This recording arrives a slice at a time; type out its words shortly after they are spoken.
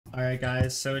Alright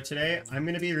guys, so today I'm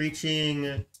going to be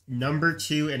reaching number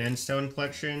 2 in ENDSTONE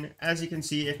collection. As you can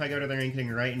see, if I go to the ranking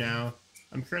right now,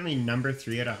 I'm currently number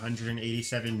 3 at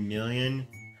 187 million.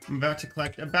 I'm about to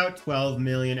collect about 12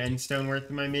 million ENDSTONE worth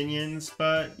of my minions,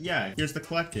 but yeah, here's the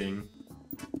collecting.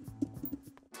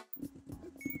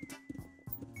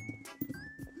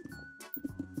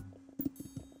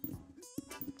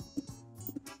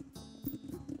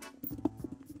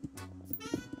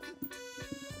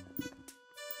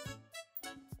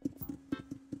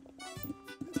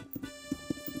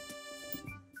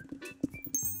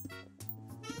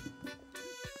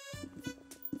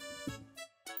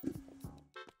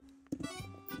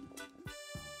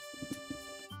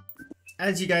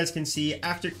 As you guys can see,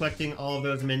 after collecting all of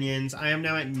those minions, I am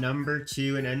now at number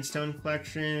 2 in ENDSTONE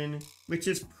collection, which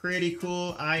is pretty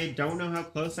cool. I don't know how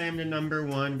close I am to number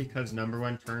 1 because number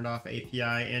 1 turned off API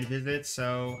and visits,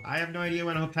 so I have no idea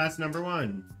when I'll pass number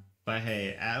 1. But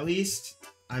hey, at least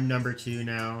I'm number 2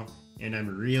 now, and I'm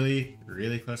really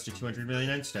close to 200 million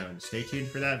ENDSTONE. Stay tuned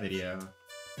for that video,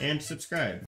 and subscribe.